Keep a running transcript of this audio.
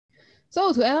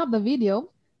So to end up the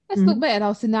video, let's look back at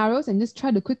our scenarios and just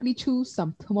try to quickly choose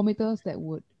some thermometers that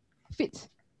would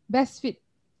best fit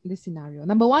this scenario.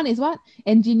 Number one is what?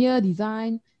 Engineer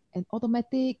design an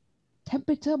automatic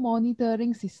temperature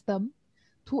monitoring system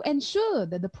to ensure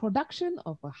that the production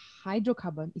of a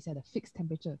hydrocarbon is at a fixed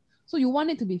temperature. So you want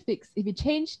it to be fixed. If it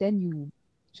changes, then you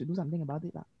should do something about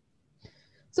it.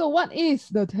 So what is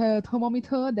the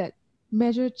thermometer that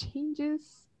measures changes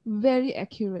very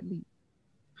accurately?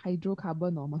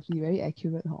 Hydrocarbon must be very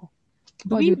accurate.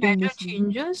 Do we measure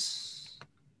changes?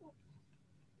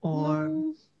 Or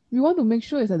no, we want to make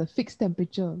sure it's at a fixed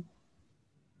temperature.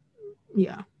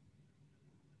 Yeah.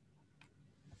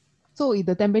 So if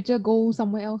the temperature goes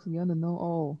somewhere else, we want to know,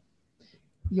 oh,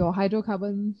 your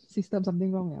hydrocarbon system,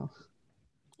 something wrong now.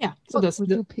 Yeah, so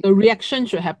the reaction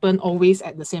should happen always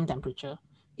at the same temperature.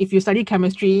 If you study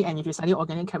chemistry and if you study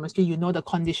organic chemistry, you know the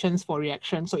conditions for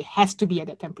reaction, so it has to be at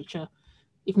that temperature.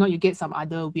 If not, you get some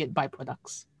other weird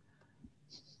byproducts.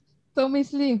 So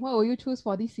Miss Lee, what will you choose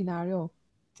for this scenario?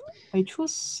 I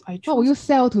choose. What will you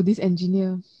sell to this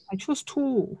engineer? I choose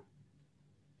 2.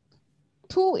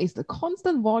 2 is the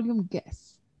constant volume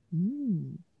gas.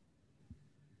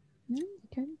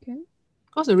 Okay.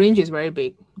 Because the range is very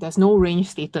big. There's no range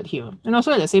stated here. And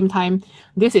also at the same time,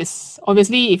 this is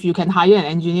obviously if you can hire an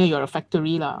engineer, you're a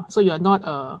factory lah. So you're not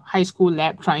a high school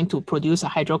lab trying to produce a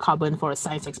hydrocarbon for a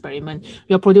science experiment.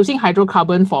 You're producing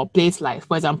hydrocarbon for a place like,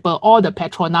 for example, all the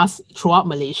Petronas throughout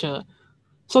Malaysia.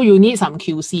 So you need some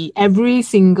QC. Every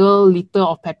single liter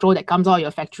of petrol that comes out of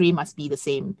your factory must be the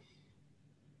same.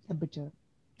 Temperature,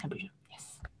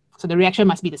 yes. So the reaction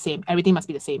must be the same. Everything must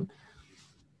be the same.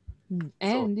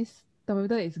 And this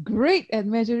thermometer is great at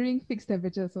measuring fixed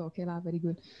temperature. So okay lah, very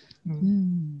good.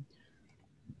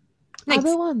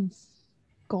 Other ones.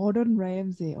 Gordon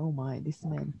Ramsay, oh my, this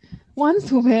man wants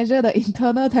to measure the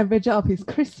internal temperature of his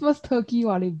Christmas turkey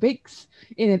while it bakes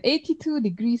in an 82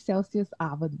 degrees Celsius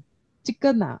oven.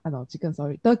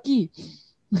 Turkey.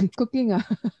 Cooking.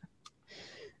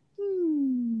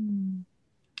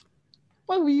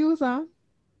 What we use?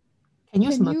 Can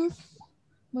use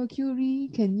mercury,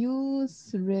 can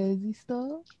use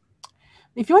resistor.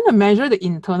 If you want to measure the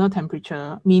internal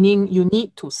temperature, meaning you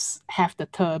need to have the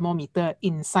thermometer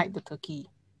inside the turkey.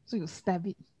 So you stab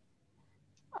it.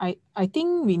 I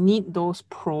think we need those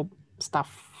probe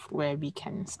stuff where we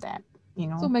can stab, you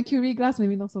know. So mercury glass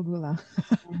maybe not so good lah.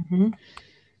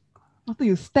 After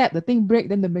you stab, the thing break,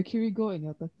 then the mercury go in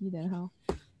your turkey, then how?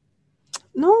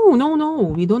 No.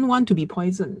 We don't want to be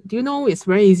poisoned. Do you know it's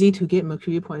very easy to get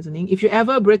mercury poisoning? If you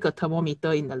ever break a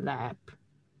thermometer in the lab,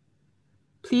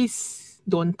 please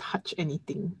don't touch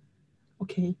anything.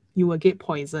 Okay? You will get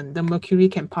poisoned. The mercury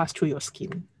can pass through your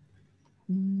skin.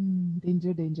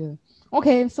 Danger.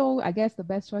 Okay, so I guess the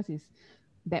best choice is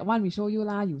that one we show you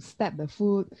lah. You stab the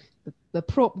food, the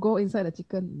probe go inside the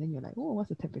chicken, and then you're like, oh, what's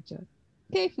the temperature?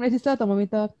 Okay, register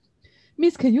thermometer.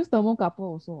 Miss, can use thermocouple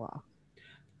also?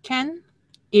 Can,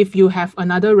 if you have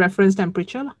another reference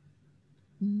temperature.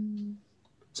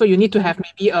 So you need to have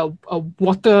maybe a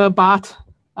water bath,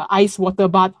 ice water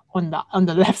bath on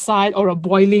the left side, or a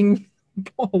boiling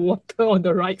water on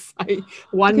the right side.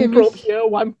 One probe here,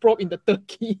 one probe in the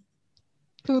turkey.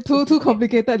 Too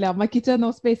complicated. My kitchen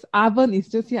no space. Oven is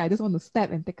just here. I just want to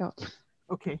stab and take out.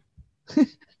 Okay.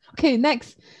 Okay,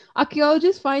 next.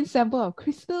 Archaeologists find sample of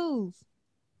crystals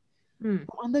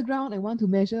underground and want to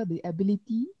measure the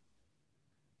ability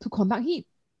to conduct heat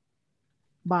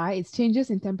by its changes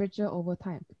in temperature over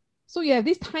time. So you have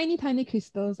these tiny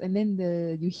crystals, and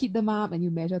then you heat them up and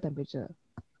you measure temperature.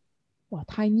 Wow,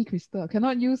 tiny crystal.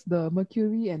 Cannot use the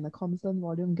mercury and the constant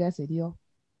volume gas already.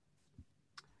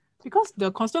 Because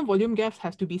the constant volume gas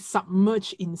has to be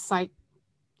submerged inside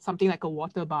something like a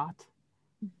water bath.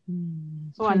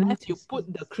 So unless you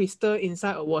put the crystal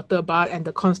inside a water bath and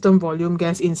the constant volume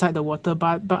gas inside the water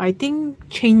bath, but I think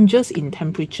changes in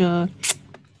temperature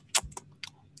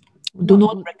do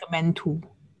not recommend to.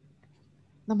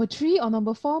 Number 3 or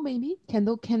number 4 maybe? Can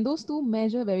those two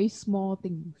measure very small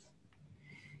things?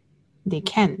 They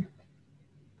can.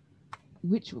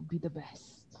 Which would be the best?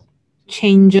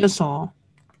 Changes or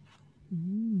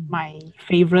my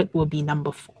favorite will be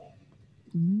number 4.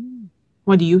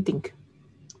 What do you think?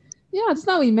 Yeah, just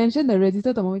now we mentioned the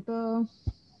resistor thermometer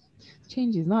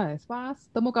change is not as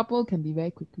fast. Thermocouple can be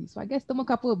very quickly. So I guess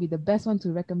thermocouple will be the best one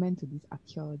to recommend to these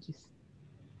archaeologists.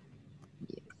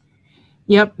 Yes.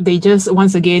 Yep, they just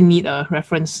once again need a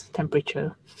reference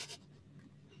temperature.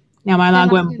 Yeah,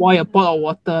 go and boil a pot of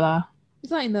water lah.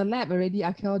 It's not in the lab already.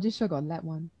 Archaeologists sure got lab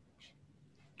one.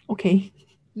 Okay.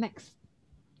 Next.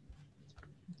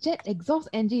 Jet exhaust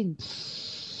engine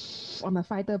on a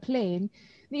fighter plane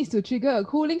needs to trigger a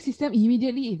cooling system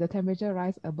immediately if the temperature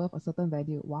rises above a certain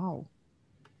value. Wow.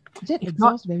 Jet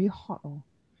exhaust very hot. Oh.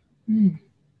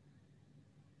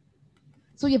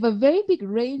 So you have a very big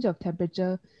range of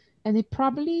temperature, and it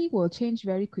probably will change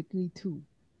very quickly too.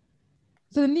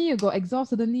 Suddenly you got exhaust,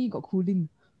 suddenly you got cooling.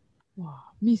 Wow,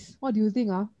 Miss, what do you think?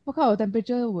 What kind of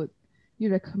temperature would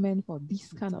you recommend for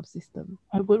this kind of system?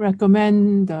 I would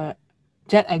recommend the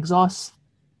jet exhaust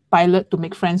pilot to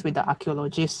make friends with the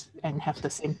archaeologists and have the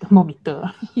same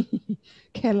thermometer.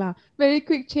 Can lah. Very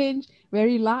quick change,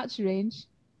 very large range.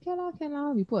 Can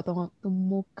lah. We put a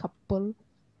thermocouple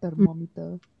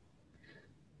thermometer.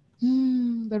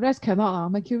 The rest cannot.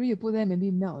 Mercury, you put there, maybe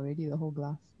melt already the whole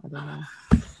glass. I don't know.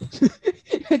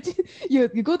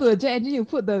 you go to the jet engine, you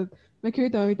put the mercury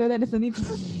thermometer, then suddenly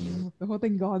the whole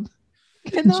thing gone.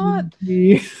 Cannot.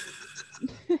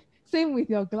 Same with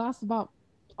your glass bulb.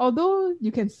 Although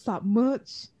you can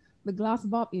submerge the glass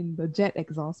bulb in the jet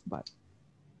exhaust, but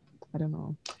I don't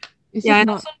know. It's and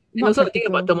not, also the thing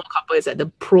about thermocouple is that the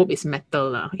probe is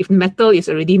metal. If metal is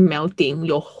already melting,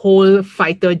 your whole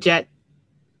fighter jet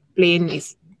plane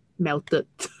is melted.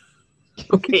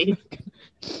 Okay.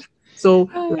 So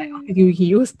like if you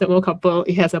use thermocouple,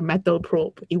 it has a metal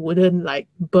probe. It wouldn't like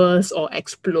burst or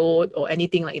explode or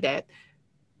anything like that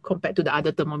compared to the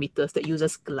other thermometers that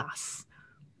uses glass.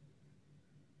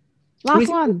 Last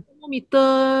one.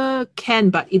 Thermometer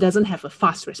can, but it doesn't have a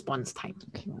fast response time.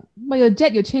 Okay. But your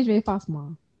jet, you change very fast, ma.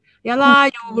 Yeah lah,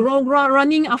 you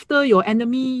running after your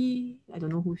enemy. I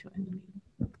don't know who's your enemy.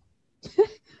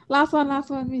 Last one,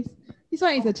 Miss. This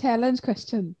one is a challenge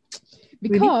question.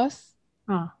 Because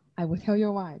I will tell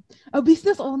you why. A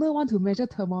business owner want to measure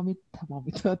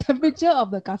thermometer temperature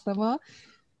of the customer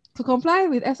to comply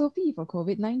with SOP for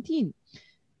COVID-19.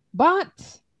 But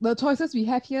the choices we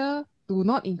have here do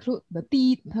not include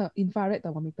the infrared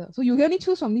thermometer. So you can only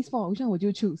choose from these four. Which one would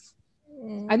you choose?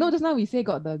 I know just now we say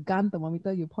got the gun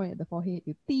thermometer, you point at the forehead,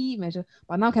 you measure,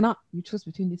 but now cannot. You choose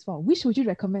between these four. Which would you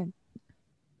recommend?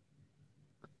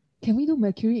 Can we do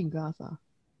mercury in glass?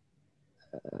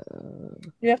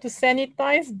 You have to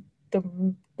sanitize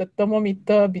the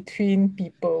thermometer between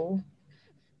people.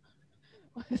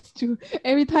 That's true.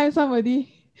 Every time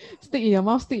somebody stick in your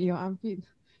mouth, stick in your armpit,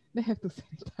 they have to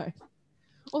sanitize.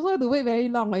 Also have to wait very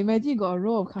long. Like imagine you got a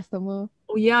row of customers.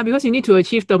 Oh yeah, because you need to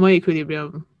achieve thermal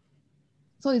equilibrium.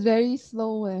 So it's very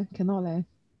slow. Cannot.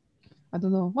 I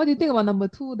don't know. What do you think about number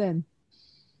 2 then?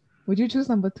 Would you choose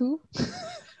number 2?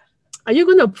 Are you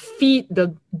going to feed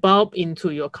the bulb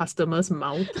into your customer's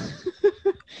mouth?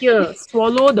 Here,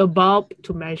 swallow the bulb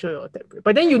to measure your temperature.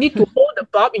 But then you need to hold the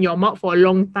bulb in your mouth for a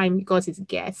long time because it's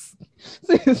gas.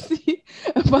 So you see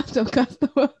a bunch of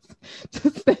customers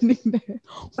just standing there.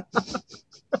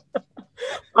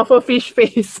 Of a fish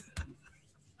face.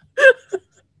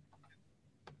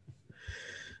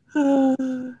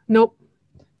 Nope.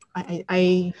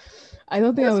 I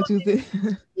don't think I would choose it.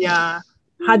 Yeah.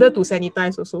 Harder to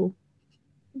sanitize also.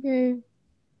 Okay.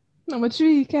 Number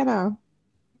 3, can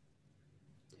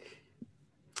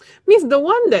Means the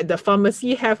one that the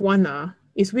pharmacy have one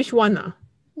is which one?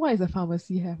 What is the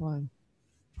pharmacy have one?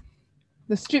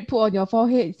 The strip put on your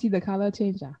forehead, see the color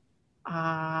change?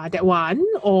 That one,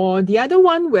 or the other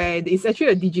one where it's actually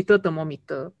a digital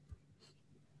thermometer.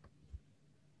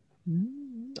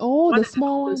 Oh, one the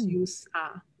small one. Use.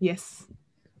 Yes.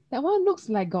 That one looks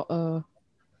like got a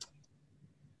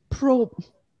probe.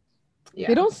 Yeah.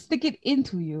 They don't stick it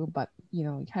into you, but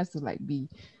it has to like be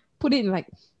put it in like,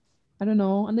 I don't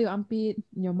know, under your armpit,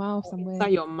 in your mouth somewhere.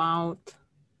 Inside your mouth.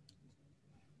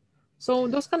 So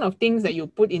those kind of things that you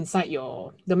put inside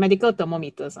the medical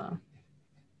thermometers.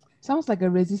 Sounds like a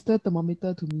resistor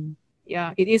thermometer to me.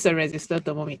 Yeah, it is a resistor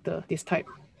thermometer, this type.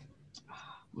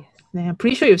 Yes. I'm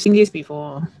pretty sure you've seen this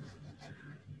before.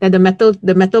 And the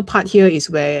metal part here is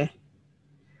where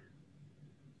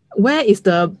is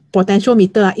the potential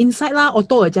meter? Inside lah,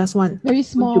 auto adjust one. Very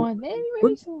small one.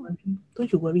 Very small.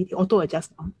 Don't you worry, the auto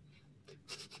adjust now.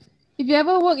 If you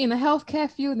ever work in a healthcare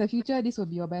field in the future, this will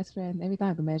be your best friend. Every time I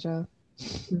have to measure.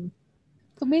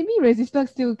 So maybe resistor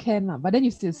still can, but then you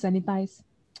still sanitize.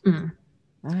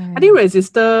 I think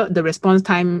resistor, the response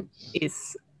time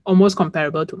is almost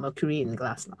comparable to mercury in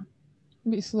glass. A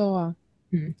bit slow.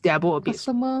 They are both a bit.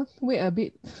 Customer wait a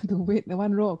bit to wait. The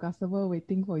one row of customer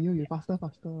waiting for you. You faster.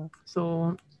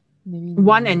 So maybe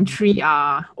 1 and 3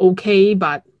 are okay,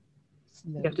 but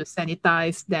you have to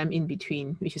sanitize them in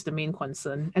between, which is the main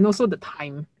concern, and also the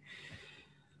time.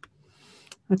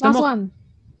 Last one.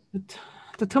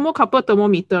 The thermocouple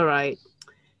thermometer, right?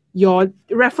 your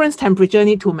reference temperature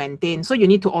need to maintain. So you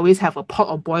need to always have a pot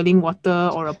of boiling water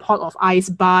or a pot of ice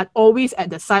bath, always at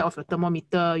the side of your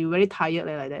thermometer. You're very tired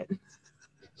like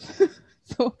that.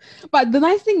 So, but the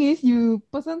nice thing is,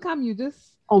 person come, you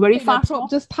just very take the fast. probe,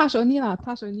 just touch only lah,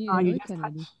 touch only. You just can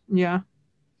touch. already. Yeah.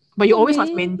 But you always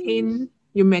must maintain.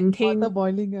 You maintain water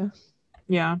boiling.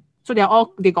 Yeah. So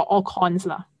they got all cons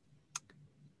lah.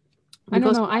 I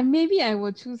don't know. Maybe I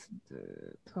would choose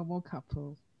the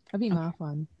thermocouple. A bit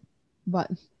fun,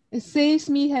 but it saves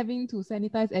me having to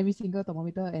sanitize every single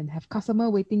thermometer and have customer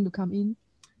waiting to come in.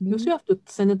 You still have to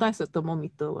sanitize the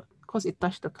thermometer because it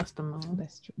touched the customer.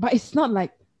 That's true. But it's not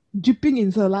like dripping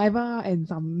in saliva and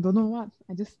some don't know what.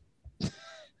 I just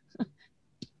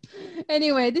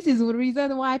anyway, this is the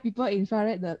reason why people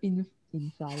invent the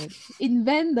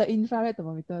infrared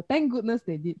thermometer. Thank goodness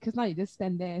they did, because now you just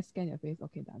stand there, scan your face,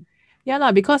 okay, done. Yeah,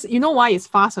 lah, because you know why it's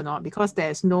fast or not? Because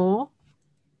there's no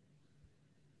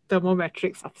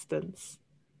thermometric substance.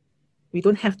 We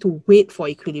don't have to wait for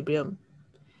equilibrium.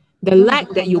 The lag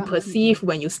that you perceive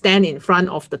when you stand in front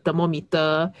of the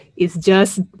thermometer is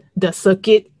just the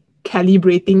circuit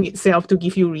calibrating itself to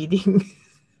give you reading.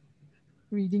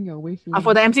 Reading your wavelength.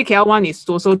 For the MCKL one, is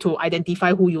also to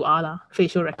identify who you are,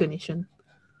 facial recognition.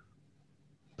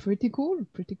 Pretty cool.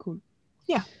 Pretty cool.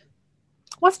 Yeah.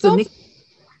 What's the next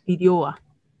video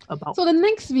about? So the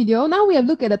next video, now we have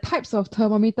looked at the types of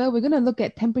thermometer. We're going to look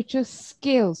at temperature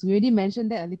scales. We already mentioned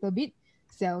that a little bit.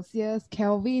 Celsius,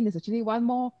 Kelvin is actually one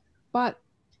more. But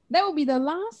that will be the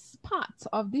last part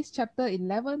of this chapter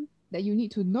 11 that you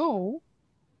need to know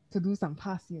to do some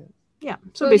past years. Yeah.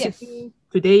 So basically,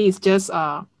 today is just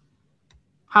how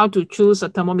to choose a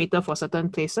thermometer for certain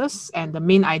places and the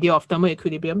main idea of thermal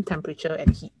equilibrium, temperature,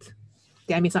 and heat.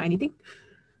 Did I miss out anything?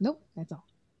 Nope, that's all.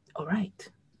 All right.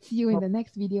 See you in the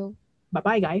next video.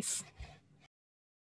 Bye-bye, guys.